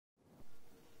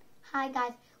Hi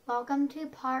guys, welcome to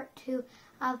part 2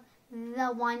 of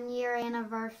the 1-year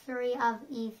anniversary of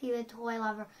Ethie the Toy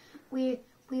Lover. We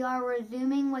are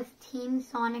resuming with Team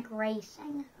Sonic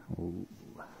Racing. Ooh.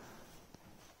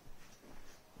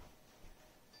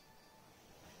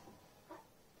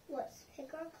 Let's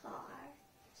pick our car.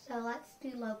 So let's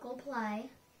do local play.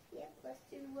 Yep, let's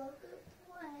do local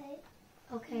play.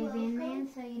 Okay, Van Man,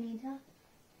 so you need to...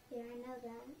 Yeah, I know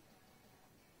that.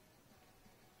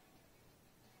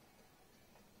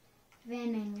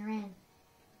 Van Man, you're in.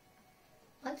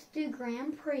 Let's do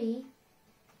Grand Prix.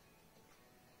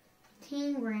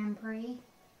 Team Grand Prix.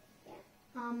 Yeah.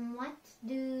 Let's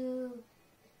do...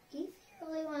 Ethie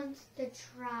really wants to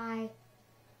try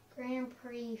Grand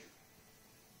Prix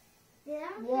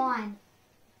 1.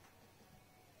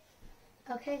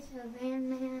 Okay, so Van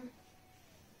Man,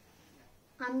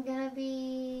 I'm gonna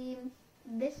be,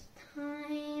 this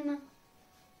time,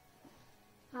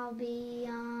 I'll be,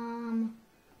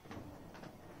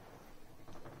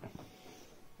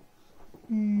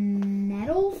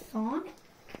 Metal Sonic?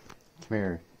 Come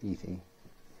here, Ethie.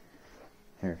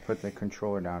 Here, put the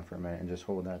controller down for a minute and just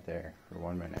hold that there for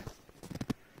 1 minute.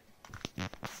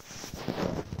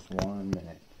 Just 1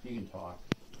 minute. You can talk.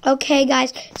 Okay,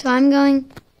 guys, so I'm going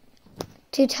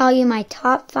to tell you my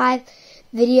top 5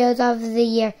 videos of the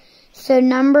year. So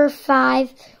number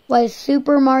 5 was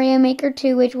Super Mario Maker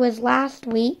 2, which was last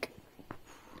week.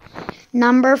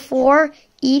 Number 4,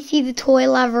 Ethie the Toy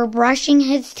Lover brushing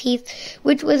his teeth,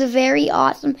 which was very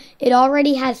awesome. It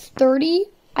already has 30,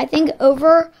 I think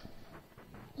over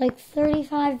like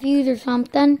 35 views or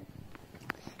something.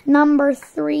 Number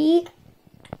 3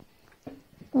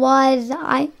 was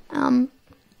I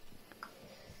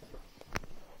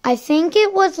think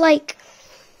it was like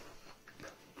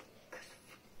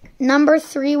number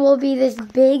 3 will be this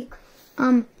big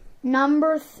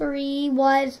number 3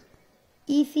 was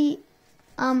Ethie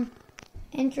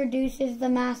introduces the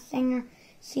Masked Singer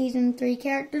season 3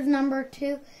 characters. Number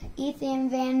 2, Ethie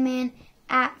and Van Man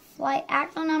at flight.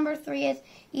 Actual number 3 is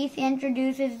Ethie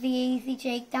introduces the Ethie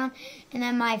Shakedown. And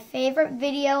then my favorite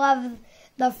video of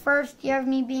the first year of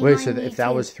me being Wait, on so YouTube, if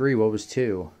that was 3, what was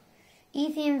 2?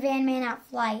 Ethie and Van Man at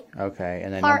flight. Okay,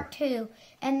 and then Part 2.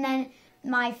 And then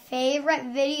my favorite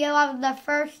video of the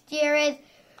first year is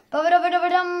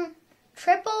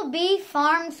Triple B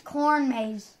Farms Corn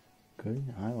Maze. Good,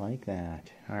 I like that.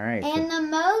 All right. And the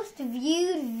most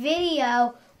viewed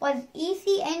video was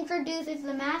Ethie introduces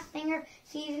the Masked Singer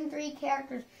season 3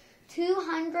 characters.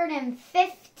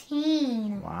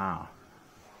 215. Wow.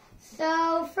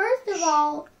 So first of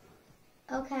all,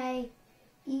 okay,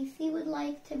 Ethie would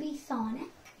like to be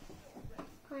Sonic.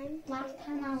 Last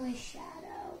time I was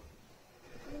Shadow.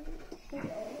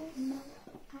 No,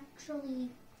 actually,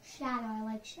 Shadow. I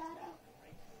like Shadow.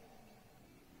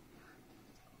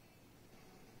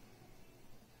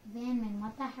 Van Man,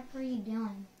 what the heck are you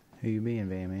doing? Who you being,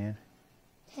 Van Man?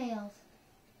 Tails.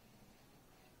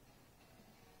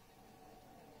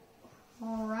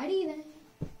 Alrighty then.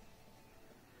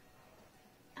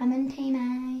 I'm in Team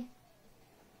A.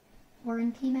 We're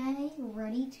in Team A,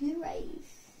 ready to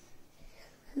race.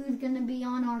 Who's gonna be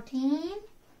on our team?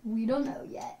 We don't know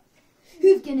yet.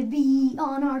 Who's gonna be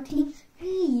on our team?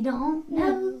 We don't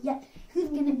know yet. Who's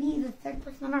gonna be the third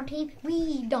person on our team?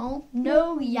 We don't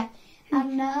know yet. I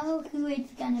know who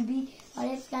it's gonna be, but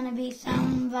it's gonna be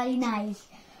somebody nice.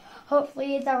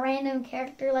 Hopefully it's a random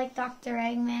character like Dr.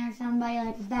 Eggman or somebody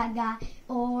like a bad guy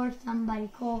or somebody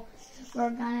cool. We're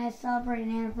gonna celebrate an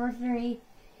anniversary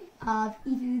of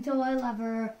Ethie the Toy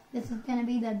Lover. This is gonna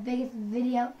be the biggest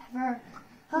video ever.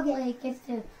 Hopefully it gets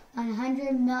to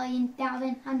 100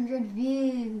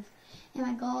 views. And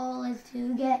my goal is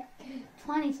to get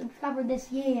 20 subscribers this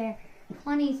year.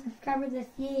 20 subscribers this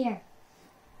year.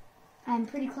 I'm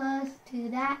pretty close to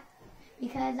that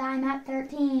because I'm at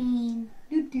 13.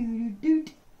 Doot doot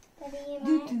doot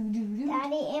doot.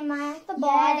 Daddy, am I at the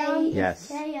bottom? Yay, Yes.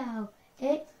 It's Cheo.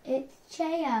 It's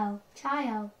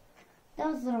Chayo.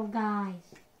 Those little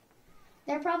guys.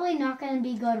 They're probably not going to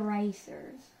be good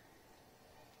racers.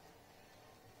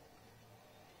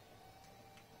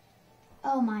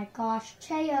 Oh my gosh,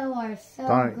 Cheo are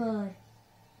so good.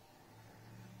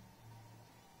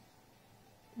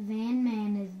 Van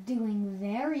Man is doing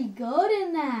very good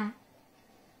in that.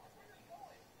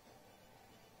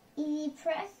 Ethie,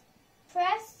 press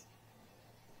this.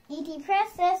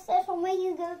 This will make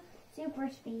you go super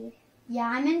speed. Yeah,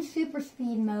 I'm in super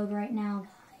speed mode right now,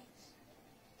 guys.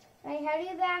 Right, how do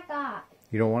you back up?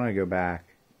 You don't want to go back.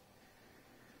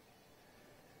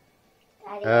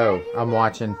 Daddy, Oh, how do you I'm back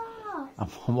watching. up?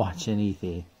 I'm watching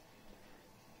Ethie.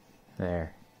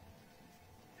 There.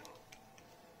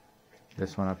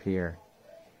 This one up here.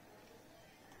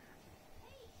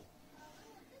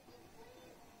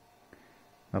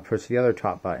 Now push the other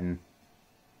top button.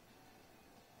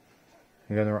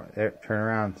 You're gonna there, turn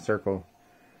around, circle,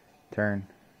 turn.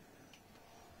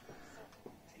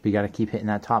 But you gotta keep hitting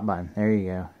that top button. There you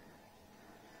go.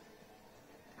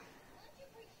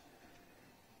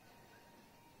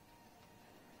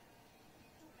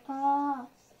 I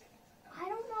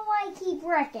don't know why I keep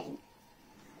wrecking.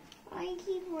 I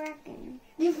keep wrecking.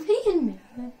 You're being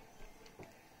mad.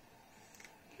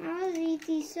 How is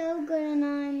Ethie so good and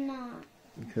I'm not?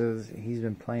 Because he's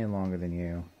been playing longer than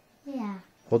you. Yeah.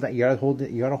 Hold that. You gotta hold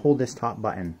it. You gotta hold this top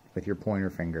button with your pointer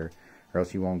finger, or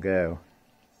else you won't go.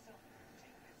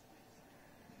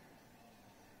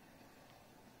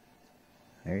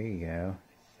 There you go.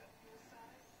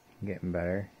 Getting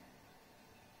better.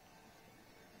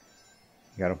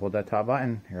 You gotta hold that top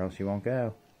button, or else you won't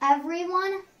go.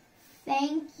 Everyone,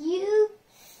 thank you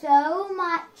so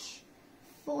much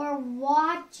for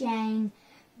watching.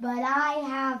 But I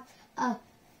have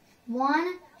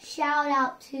one shout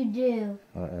out to do.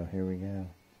 Uh-oh, here we go.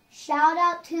 Shout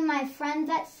out to my friends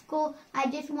at school. I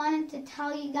just wanted to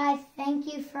tell you guys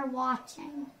thank you for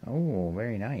watching. Oh,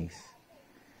 very nice.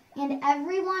 And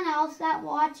everyone else that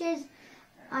watches,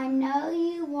 I know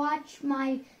you watch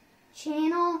my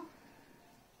channel.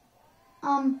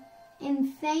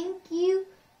 And thank you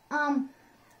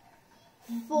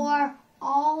for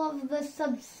all of the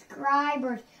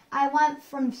subscribers. I went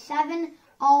from 7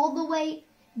 all the way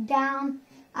down.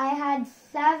 I had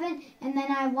 7 and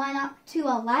then I went up to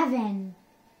 11.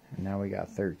 Now we got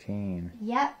 13.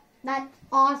 Yep, that's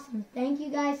awesome. Thank you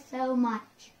guys so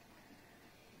much.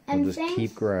 And We'll just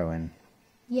keep growing.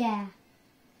 Yeah.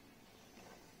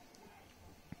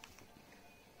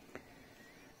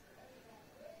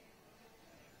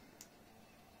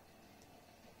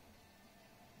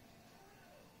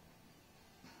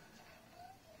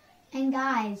 And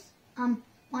guys,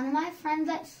 one of my friends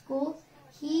at school,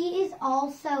 he is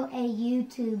also a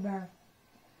YouTuber.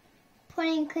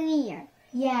 Putting clear.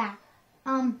 Yeah.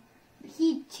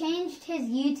 He changed his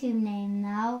YouTube name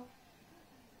though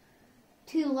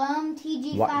to Loam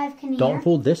TG5 Kinnear. Don't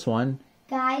hold this one.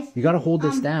 Guys, You gotta hold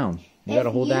this down. You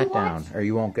gotta hold that down, or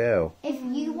you won't go. if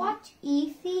you watch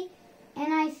Ethie,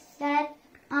 and I said,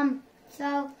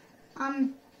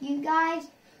 you guys,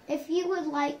 if you would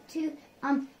like to,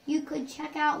 you could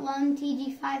check out Loam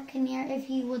TG5 Kinnear if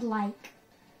you would like.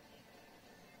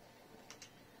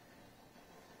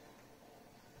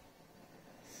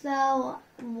 So,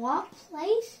 what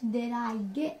place did I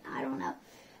get? I don't know.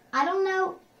 I don't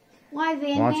know why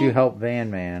Van Why don't Man... you help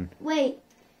Van Man? Wait.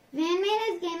 Van Man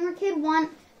is Gamer Kid 1.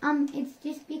 It's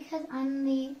just because I'm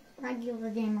the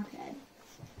regular Gamer Kid.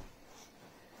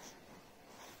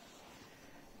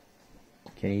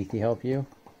 Can Ethie help you?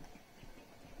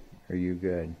 Are you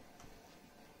good?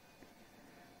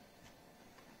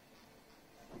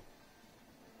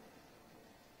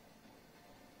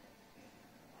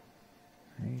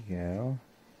 There you go.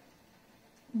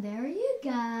 There you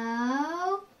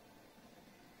go.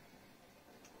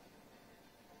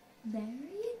 There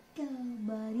you go,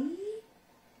 buddy.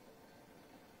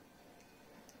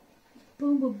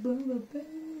 Boom, boom, boom, boom,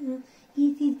 boom.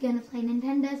 Ethie's gonna play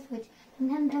Nintendo Switch.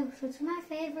 Nintendo Switch is my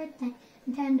favorite thing.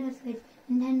 Nintendo Switch,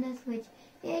 Nintendo Switch.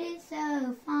 It is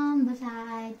so fun.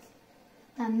 Besides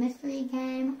the mystery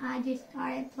game I just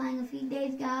started playing a few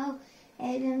days ago,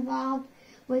 it's involved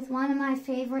with one of my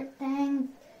favorite things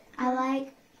I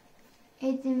like.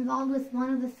 It's involved with one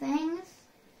of the things.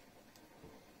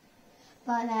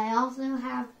 But I also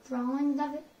have drawings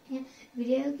of it and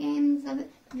video games of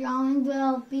it. Drawings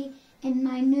will be in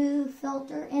my new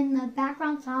filter in the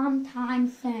background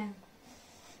sometime soon.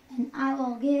 And I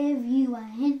will give you a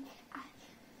hint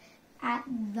at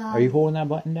the... Are you holding that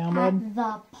button down, bud? At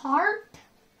the part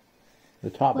The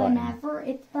top button. whenever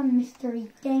it's the mystery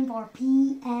game for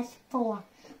PS4.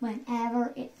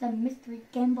 Whenever it's a mystery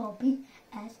game for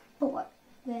PS4.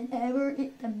 Whenever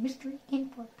it's a mystery game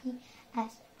for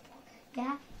PS4.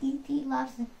 Yeah, Ethie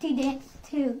loves to dance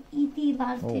too. Ethie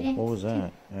loves to dance. What was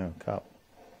that? Oh, cup.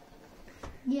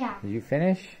 Yeah, Did you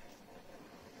finish?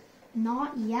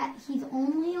 not yet. He's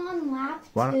only on lap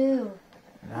Why 2.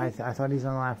 I thought he's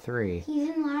on lap 3. He's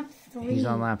in lap 3. He's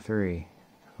on lap 3.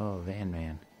 Oh, Van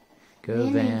Man. Go,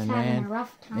 Van Man's Van having a Man.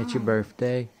 rough time. It's your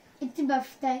birthday. It's your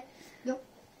birthday. Yup.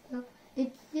 Yup.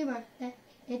 It's your birthday.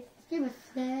 It's your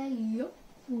birthday. Yup.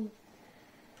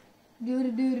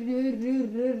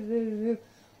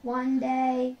 One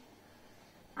day,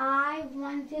 I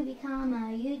wanted to become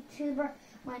a YouTuber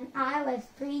when I was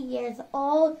 3 years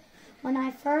old. when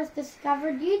I first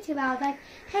discovered YouTube, I was like,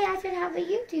 hey, I should have a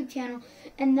YouTube channel.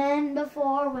 And then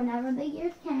before, whenever the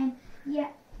years came,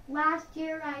 last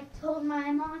year I told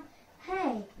my mom,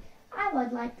 hey, I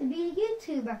would like to be a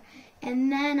YouTuber.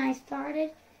 And then I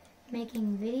started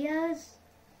making videos.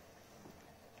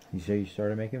 So you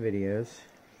started making videos.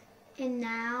 And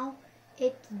now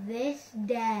it's this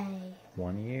day.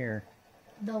 1 year.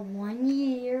 The 1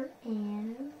 year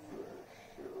anniversary.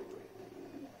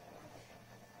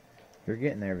 You're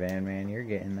getting there, Van Man. You're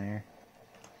getting there.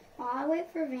 While I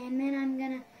wait for Van Man, I'm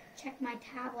going to check my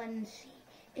tablet and see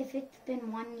if it's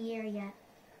been 1 year yet.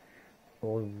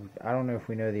 Well, I don't know if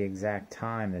we know the exact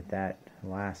time that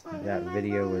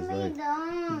video was loaded.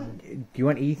 Do you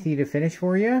want Ethie to finish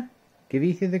for you? Give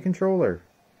Ethie the controller.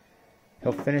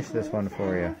 He'll finish this one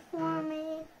for you.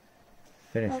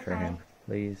 Finish for him,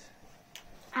 please.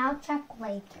 I'll check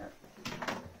later.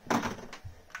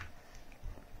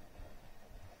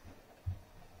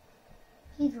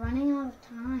 He's running out of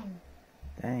time.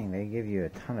 Dang, they give you a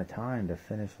ton of time to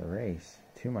finish the race.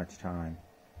 Too much time.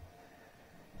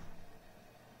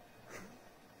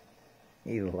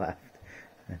 He left.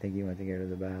 I think he went to go to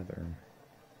the bathroom.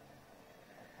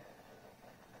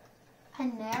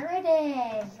 And there it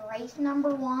is. Race number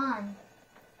 1.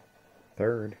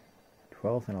 3rd,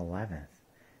 12th, and 11th.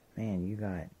 Man, you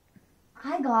got...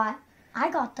 I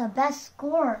got the best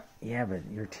score. Yeah, but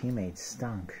your teammates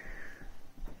stunk.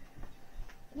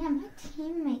 Yeah, my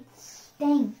teammates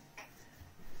stink.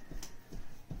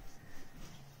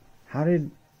 How did...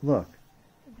 Look.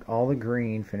 All the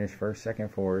green finished 1st, 2nd,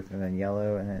 4th, and then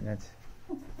yellow, and then that's...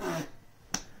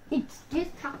 It's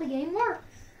just how the game works.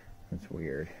 That's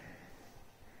weird.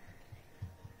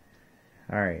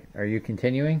 Alright, are you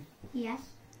continuing? Yes.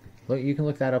 Look, you can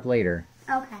look that up later.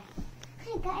 Okay.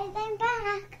 Hey guys, I'm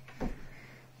back.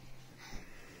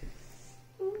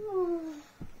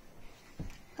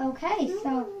 Okay,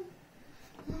 so...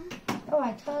 Oh,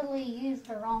 I totally used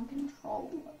the wrong controller.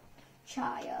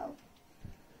 Chayo.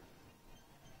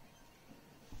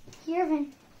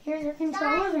 Here's your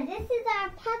controller. Guys, this is our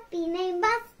puppy named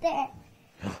Buster.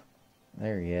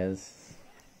 There he is.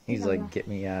 He's like, get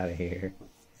me out of here.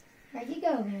 Where'd you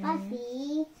go, man?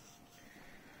 Buffy.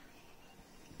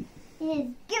 He says,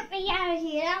 get me out of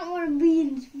here. I don't want to be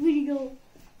in this video.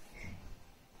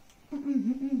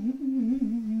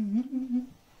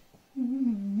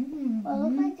 Well,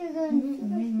 look like they're going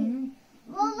super speed.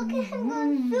 Well, look at him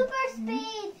going super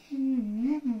speed.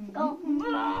 Go boom.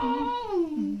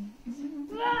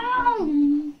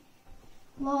 Boom.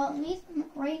 Well, at least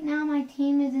right now my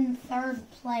team is in 3rd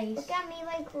place. Look at me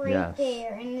like right Yes.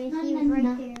 there. And then No, he's no, right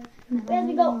no. there. We have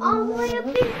to go all the way up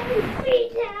and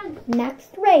speed down.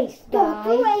 Next race, guys.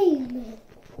 Away.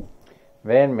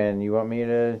 Vanman, you want me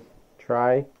to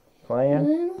try playing?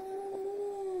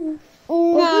 Well,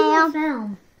 who will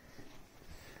film?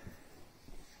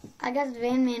 I guess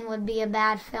Van Man would be a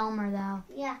bad filmer, though.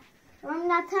 Yeah. Remember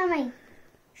that time I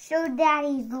showed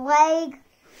Daddy's leg?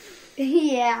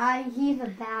 Yeah, he's a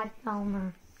bad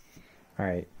filmer.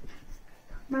 Alright,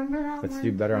 Remember that let's one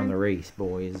do better on the time? race,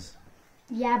 boys.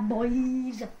 Yeah,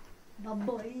 boys. The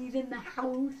boys in the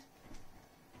house.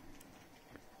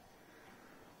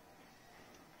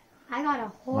 I got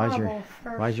a Why's your-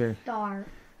 horrible why's your- first start.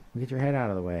 Get your head out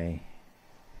of the way.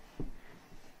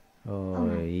 Oh,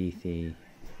 no. Ethie.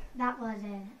 That was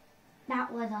it.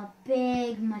 That was a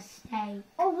big mistake.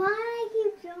 Oh, why do I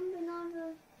keep jumping on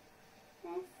the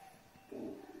thing?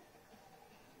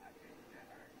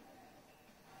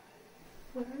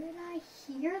 Where did I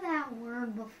hear that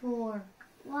word before?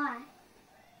 Why?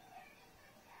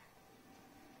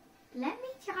 Let me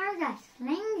charge a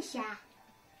slingshot.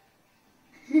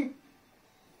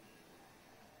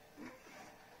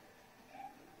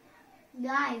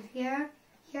 Guys,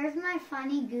 here's my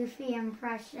funny, goofy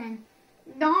impression.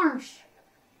 Gosh.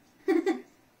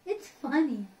 It's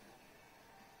funny.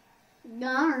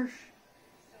 Gosh.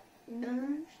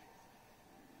 Gosh.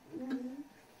 Gosh.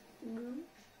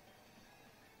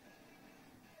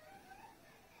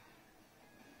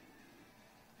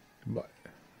 But,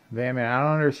 Vanman, I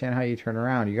don't understand how you turn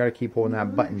around. You gotta keep holding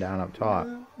that button down up top.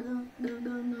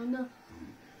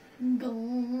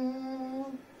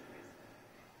 Go.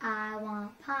 I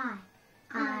want pie.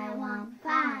 I want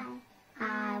pie.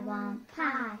 I want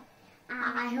pie.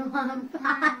 I want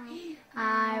pie.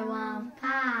 I want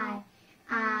pie.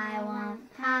 I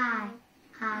want pie.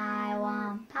 I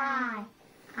want pie.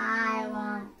 I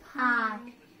want pie.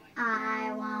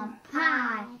 I want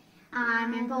pie.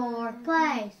 I'm in 4th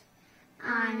place.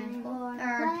 I'm in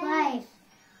 3rd place.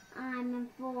 I'm in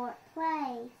 4th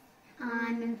place.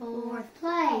 I'm in 4th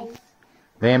place.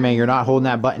 Vanman, you're not holding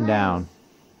that button down.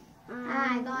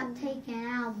 I got taken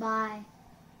out by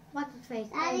what's his face?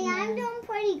 Daddy, I'm doing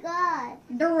pretty good.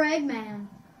 The Ragman.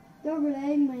 The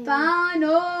Ragman.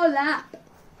 Final lap.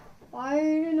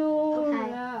 Final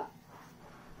Okay. lap.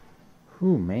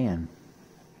 Ooh, man.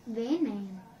 Van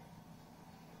Man.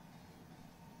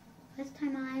 This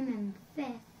time I'm in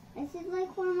 5th. This is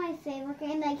like one of my favorite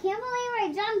games. I can't believe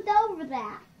I jumped over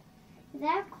that. Is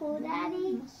that cool,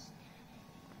 Daddy?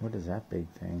 What is that big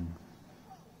thing?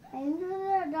 I think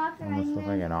the doctor. Almost looks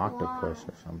like an octopus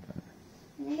or something.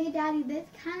 Hey, Daddy, this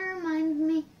kind of reminds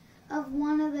me of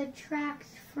one of the tracks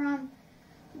from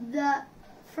the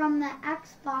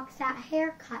Xbox at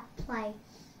Haircut Place.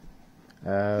 It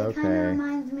kind of Okay.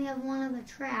 reminds me of one of the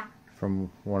tracks. From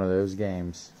one of those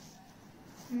games.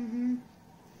 Mm-hmm.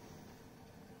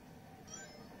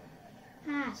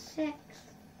 6.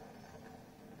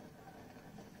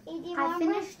 I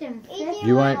finished in 5th.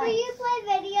 You want- Remember you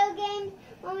play video games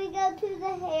when we go to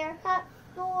the haircut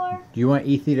store? Do you want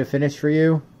Ethie to finish for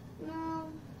you? No.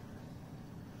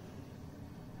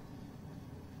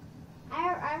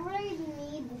 I really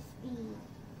need the speed.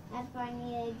 That's why I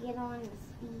need to get on the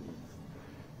speed.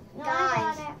 No,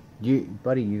 Guys. I got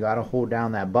Buddy, you gotta hold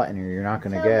down that button or you're not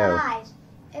gonna So go. guys,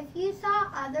 if you saw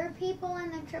other people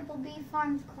in the Triple B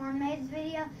Farms Corn Maze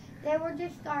video, they were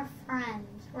just our friends,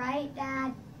 right,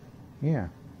 Dad? Yeah.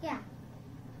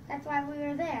 That's why we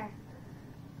were there.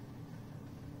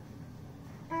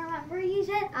 And remember you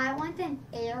said I want an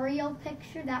aerial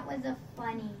picture? That was a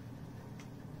funny.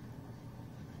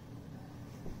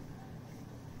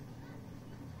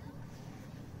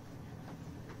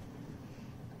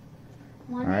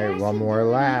 One day Alright, I one should more do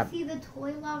an lap. See the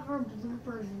Toy Lover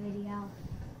bloopers video.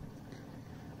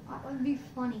 That would be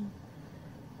funny.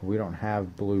 We don't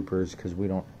have bloopers because we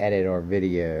don't edit our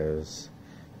videos.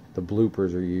 The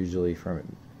bloopers are usually from,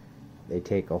 they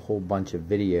take a whole bunch of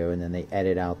video and then they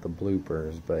edit out the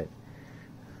bloopers, but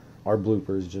our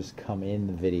bloopers just come in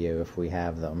the video if we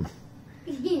have them.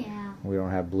 Yeah. We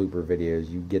don't have blooper videos.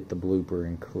 You get the blooper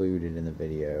included in the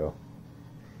video.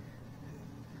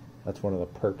 That's one of the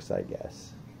perks, I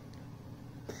guess.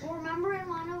 Remember in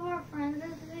one of our friends'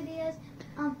 videos,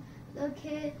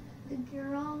 the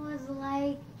girl was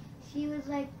like,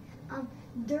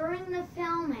 during the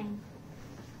filming,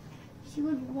 she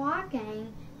was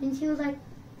walking and she was like,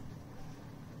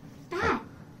 "That."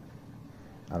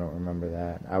 I don't remember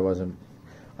that. I wasn't,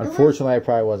 unfortunately, I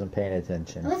probably wasn't paying It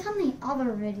attention. was on the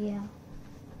other video.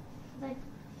 Like,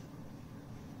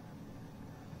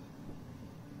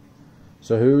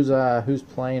 So who's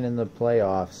playing in the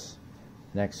playoffs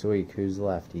next week? Who's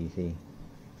left, Ethie?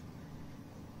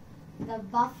 the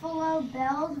Buffalo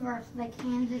Bills versus the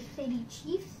Kansas City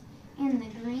Chiefs and the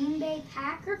Green Bay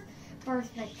Packers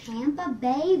versus the Tampa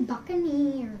Bay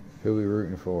Buccaneers. Who we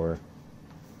rooting for?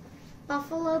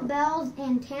 Buffalo Bills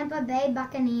and Tampa Bay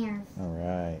Buccaneers. All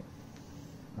right.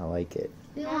 I like it.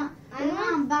 We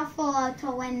want Buffalo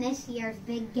to win this year's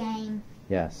big game.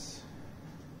 Yes.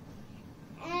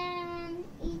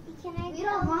 Edie, can I We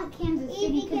don't want Kansas City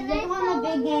Edie, because can they I won tell a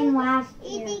big them game last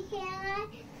year. Edie, can I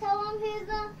tell them who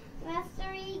the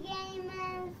mystery game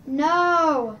is?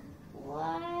 No.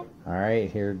 What? All right,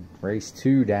 here, race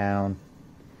 2 down.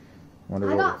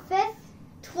 Wonder I what. got 5th,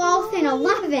 12th, and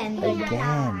 11th.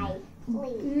 Again.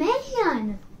 Please.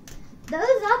 Man, those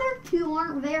other 2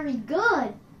 aren't very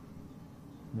good.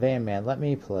 Van Man, let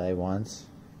me play once.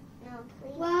 No,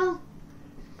 please. Well,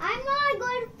 I'm not a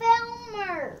good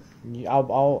filmer.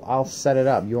 I'll set it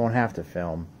up. You won't have to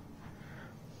film.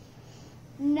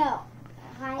 No.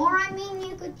 or I mean,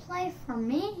 you could play for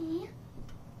me.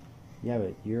 Yeah,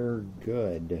 but you're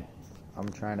good. I'm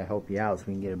trying to help you out so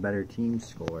we can get a better team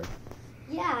score.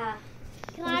 Yeah.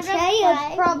 Can I just Cheo's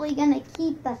play? probably going to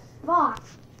keep the spot.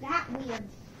 That weird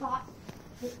spot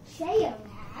that Cheo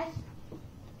has.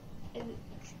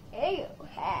 Cheo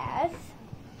has.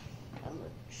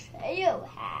 Cheo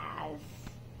has.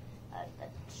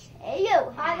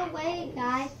 Cheo By the way,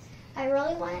 guys, I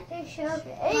really wanted to show my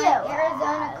Cheo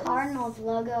Arizona has. Cardinals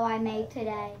logo I made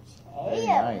today. Very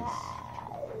Cheo nice.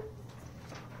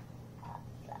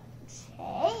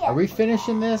 has. Are we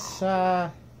finishing this? Yeah,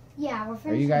 we're Are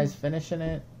finishing. you guys finishing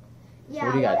it? Yeah,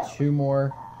 What do you got? 2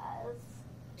 more?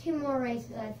 2 more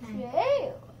races, I think.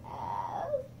 Cheo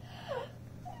has.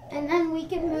 And then we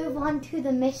can move on to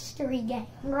the mystery game,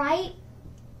 right?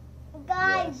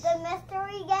 Guys, Yes. the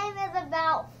mystery game is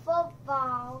about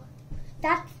football.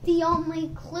 That's the only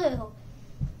clue.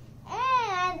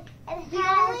 And it The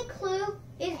has only clue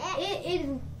is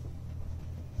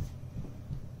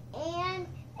and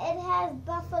it has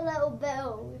Buffalo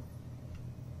Bills.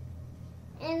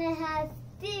 And it has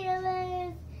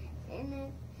Steelers. And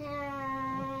it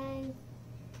And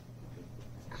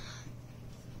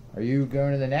Are you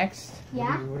going to the next?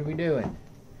 Yeah. What are we doing?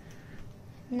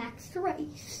 Next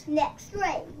race. next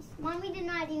race. Mommy did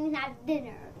not even have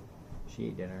dinner. She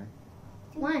ate dinner.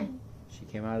 When? She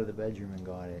came out of the bedroom and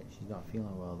got it. She's not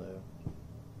feeling well though.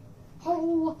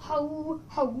 Ho ho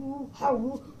ho ho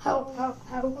ho ho ho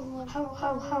ho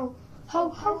ho ho ho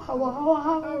ho ho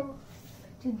ho ho.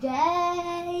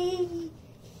 Today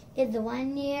is the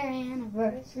 1 year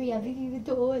anniversary of you,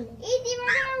 the toy. Ethie,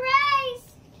 we're gonna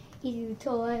race. You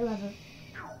toy lover.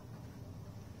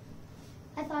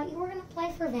 I thought you were gonna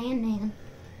play for Van Man.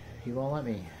 He won't let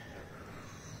me.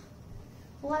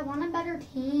 Well, I want a better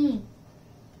team.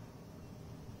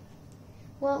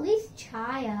 Well, at least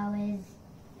Chayo is.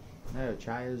 No,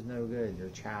 Chayo's no good. Or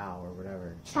Chow or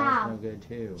whatever. Chow. Chow's no good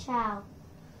too. Chow.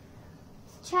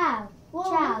 Chow. Whoa, Chow,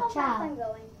 look how fast chow. I'm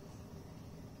going.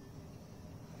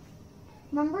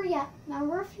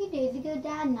 Remember a few days ago,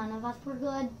 Dad, none of us were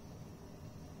good.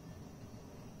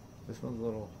 This one's a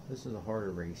little. This is a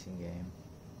harder racing game.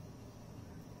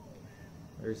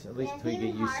 There's at least It's until you get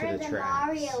even used to harder the than tracks.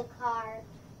 Mario Kart.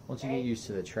 Once you get used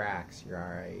to the tracks, you're all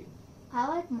right. I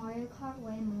like Mario Kart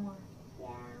way more. Yeah,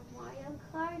 Mario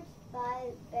Kart's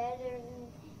better than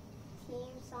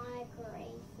Team Sonic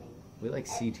Racing. We like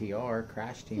CTR,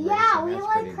 Crash Team Yeah, Racing. we That's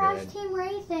like pretty Crash good. Team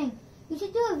Racing. We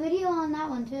should do a video on that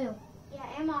one too. Yeah,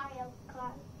 and Mario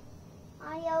Kart.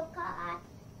 Mario Kart.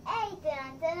 Hey,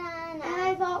 dun, dun, dun, And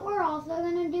I thought we're also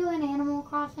gonna do an Animal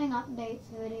Crossing updates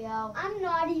video. I'm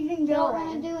not even We're gonna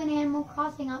going. do an Animal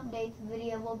Crossing updates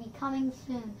video. Will be coming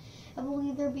soon. It will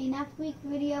either be next week's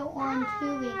video or in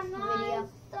 2 weeks' video.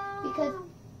 Because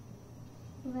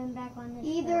we went back on this.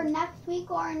 either next week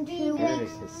or in 2 Go to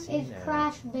weeks is casino.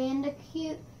 Crash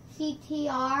Bandicoot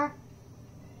CTR.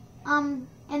 And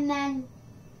then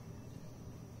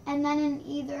in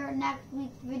either next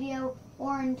week's video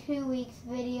or in 2 weeks'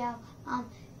 video,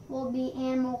 will be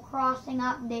Animal Crossing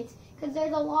updates. Because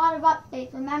there's a lot of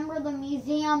updates. Remember the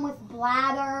museum with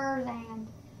bladders and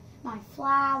my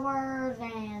flowers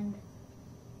and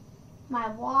my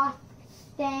wasp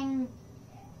sting.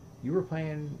 You were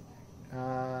playing.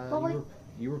 Well,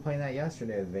 You were playing that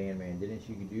yesterday with Van Man, didn't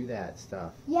you? You could do that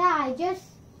stuff. Yeah,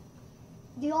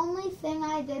 the only thing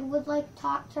I did was like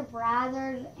talk to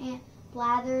Blathers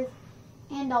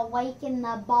and awaken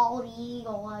the bald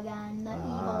eagle again, the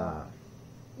eagle,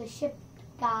 the ship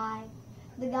guy,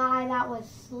 the guy that was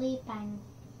sleeping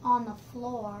on the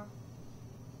floor,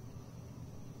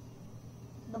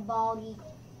 the bald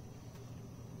eagle.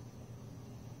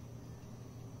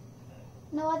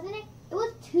 No, wasn't it? It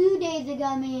was 2 days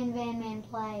ago me and Van Man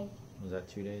played. Was that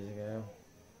 2 days ago?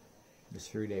 This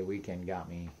 3-day weekend got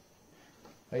me.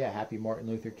 Oh yeah, happy Martin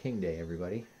Luther King Day,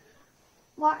 everybody.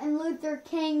 Martin Luther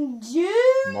King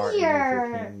Jr. Martin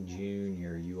Luther King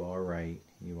Jr. You are right.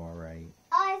 You are right.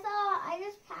 Oh, I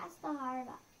just passed the hard.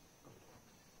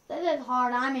 This is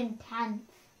hard. I'm in 10th.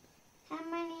 How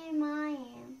many am I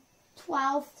in?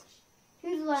 12th.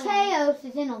 Who's winning? Chaos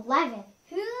is in 11th.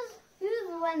 Who's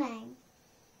winning?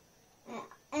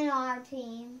 In our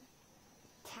team.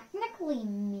 Technically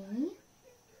me.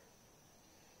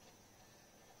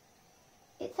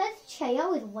 It says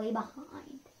Cheo is way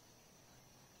behind.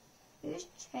 Who's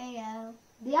Cheo?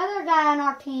 The other guy on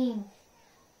our team.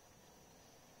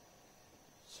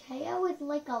 Cheo is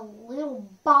like a little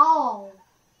ball.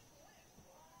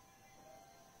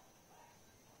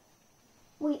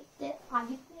 Wait, are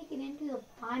you going to get into the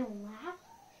final lap?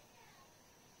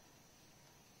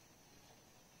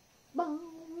 Boom.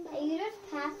 Hey, you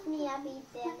just passed me up,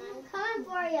 Ethan. I'm coming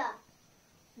for you.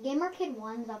 Gamer Kid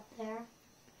 1's up there.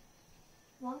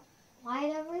 What? Why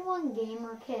is everyone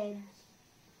Gamer Kids?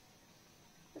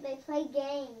 They play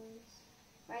games.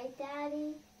 Right,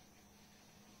 Daddy?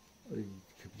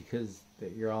 Because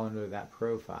you're all under that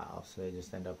profile, so they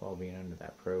just end up all being under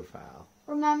that profile.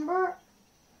 Remember,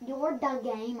 you're the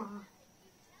gamer.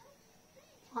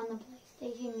 On the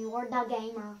PlayStation, you're the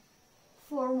gamer.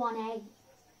 418.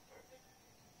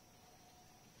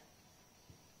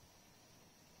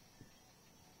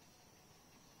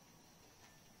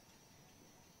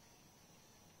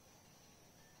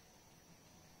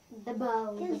 The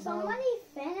bow. Can somebody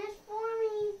finish for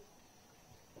me?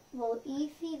 Well,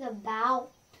 Ethie's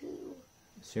about to.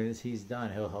 As soon as he's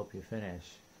done, he'll help you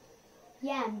finish.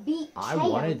 Yeah, beat I Cheo.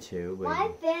 wanted to, but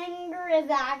My finger is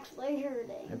actually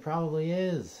hurting. it probably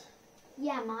is.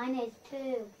 Yeah, mine is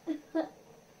too.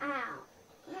 Ow.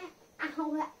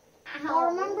 Ow. Oh,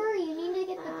 remember, you need to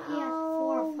get the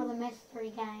PS4 for the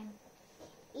mystery game.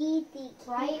 Ethie,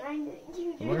 Right? I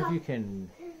wonder if you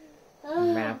can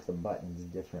map the buttons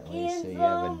differently, so you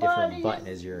have a different button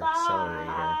as your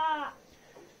accelerator.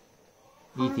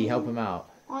 Ethie, help him out.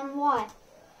 On what?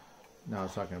 No, I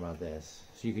was talking about this.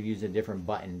 So you could use a different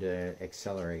button to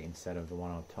accelerate instead of the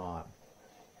one on top.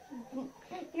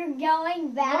 You're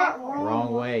going back.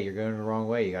 Wrong way. You're going the wrong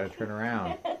way. You got to turn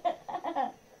around.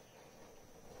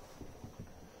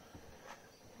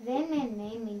 Van Man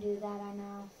made me do that, I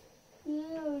know.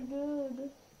 Yeah, dude.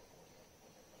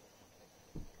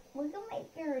 Look at my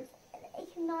fingers. I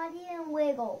cannot even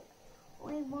wiggle.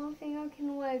 Only one finger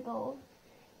can wiggle.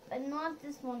 But not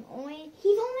this one. Only.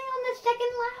 He's only on the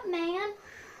second lap, man.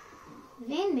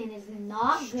 Van Man is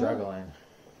not good. Struggling.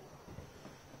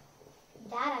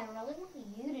 Dad, I really want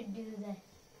you to do this.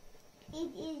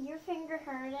 Is your finger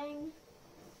hurting?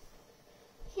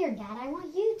 Here, Dad, I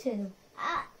want you to.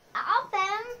 I'll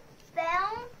film.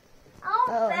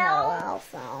 I'll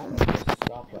film.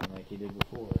 Stop button like you did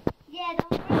before. Yeah,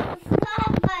 don't press the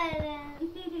stop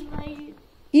button.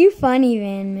 You funny,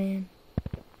 Van Man.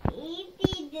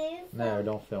 Ethie, this. No,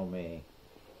 don't film me.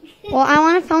 Well, I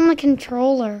want to film the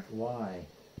controller. Why?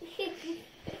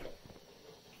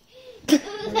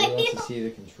 Nobody wants to see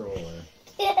the controller.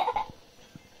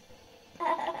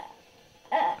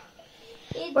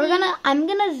 I'm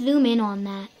gonna zoom in on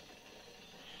that.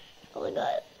 Oh my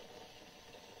god.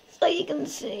 So you can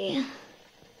see.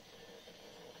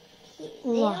 They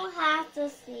don't have to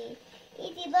see.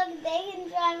 Ethie, look, they can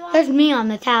drive on. There's me on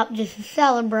the top just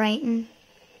celebrating.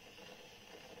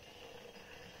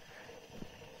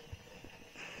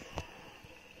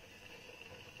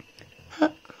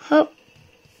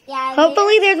 Yeah,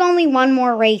 Hopefully there's only one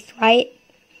more race, right?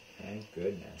 Thank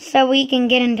goodness. So we can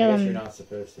get into I guess you're them. not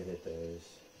supposed to hit those.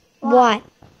 What?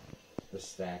 The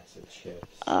stacks of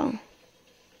chips. Oh.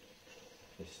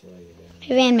 They slow you down.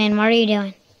 Hey, Van Man, what are you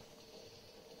doing?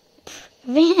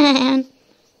 Van.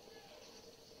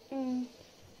 You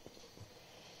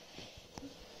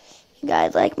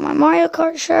guys like my Mario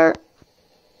Kart shirt?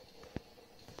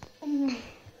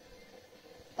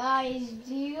 Guys,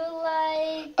 do you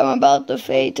like I'm about to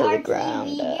fade to our the ground.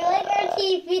 TV? Do you like our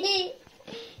TV?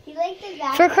 Do you like the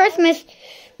back? For Christmas,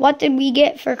 what did we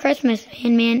get for Christmas,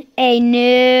 Van Man? A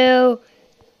new,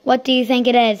 what do you think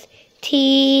it is?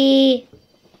 A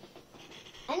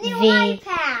new V.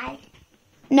 iPad.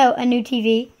 No, a new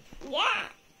TV. Yeah.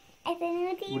 It's a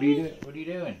new TV. What are you doing? What are you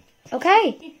doing?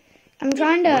 Okay. I'm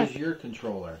trying to. Where's your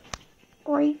controller?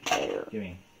 Right there. Give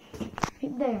me.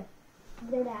 Right there.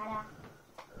 There, Dada.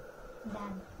 Dad.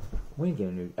 We didn't get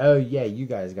a new. Oh yeah, you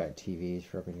guys got TVs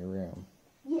for up in your room.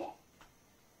 Yeah.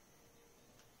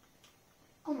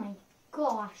 Oh my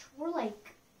gosh, we're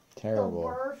like Terrible. the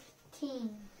worst team.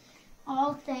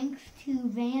 All thanks to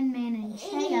Van Man and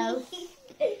Cheetos.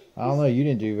 I don't know. You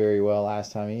didn't do very well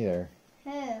last time either.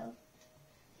 Who?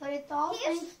 But it's all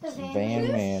thanks to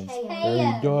Van Man.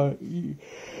 Cheetos.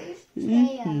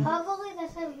 Very Hopefully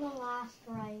this is the last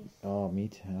race. Oh, me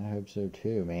too. I hope so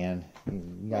too, man. You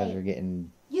guys are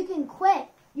getting. You can quit.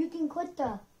 You can quit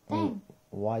the thing.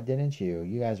 Why didn't you?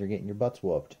 You guys are getting your butts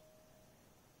whooped.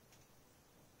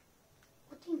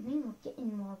 What do you mean we're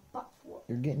getting more butts whooped?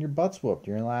 You're getting your butts whooped.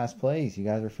 You're in last place. You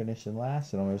guys are finishing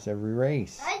last in almost every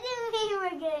race. I didn't mean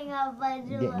we're getting a bunch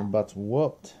You're of. getting your butts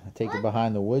whooped. I take you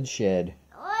behind the woodshed.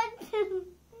 What do you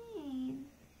mean?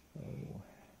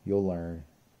 You'll learn.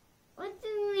 What do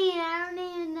you mean? I don't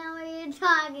even know what you're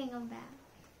talking about.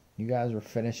 You guys were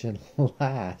finishing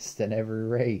last in every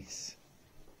race.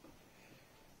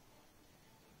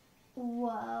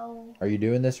 Whoa. Are you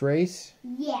doing this race?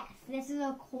 Yes, this is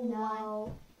a cool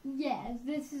one. Yes,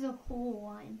 this is a cool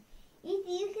one.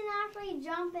 You can actually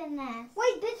jump in this.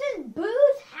 Wait, this is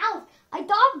Boo's house. I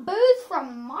thought Boo's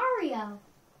from Mario.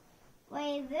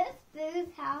 Wait, is this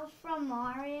Boo's house from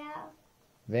Mario?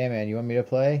 Van Man, you want me to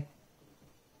play?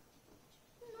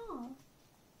 No.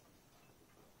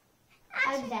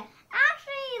 Exit.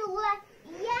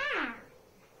 Yeah.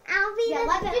 I'll be Yeah, the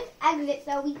let's just exit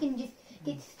so we can just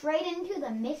get straight into the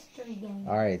mystery game.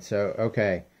 Alright, so,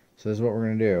 okay. So this is what we're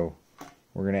going to do.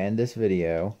 We're going to end this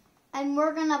video. And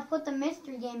we're going to put the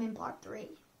mystery game in part 3.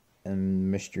 And the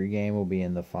mystery game will be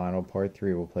in the final part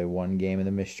 3. We'll play one game in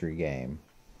the mystery game.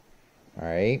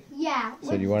 Alright? Yeah,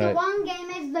 So do you wanna- the one game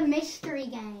is the mystery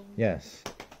game. Yes.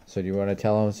 So do you want to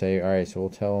tell them? Say, alright, so we'll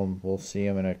tell them, we'll see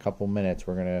them in a couple minutes.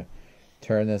 We're going to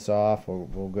turn this off.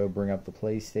 We'll go bring up the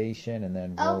PlayStation, and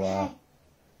then Okay.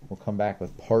 we'll come back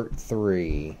with part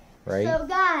 3. Right? So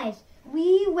guys,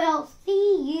 we will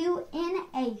see you in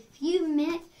a few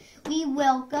minutes. We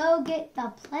will go get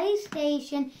the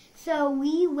PlayStation, so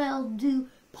we will do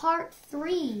part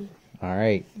 3.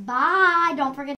 Alright. Bye. Don't forget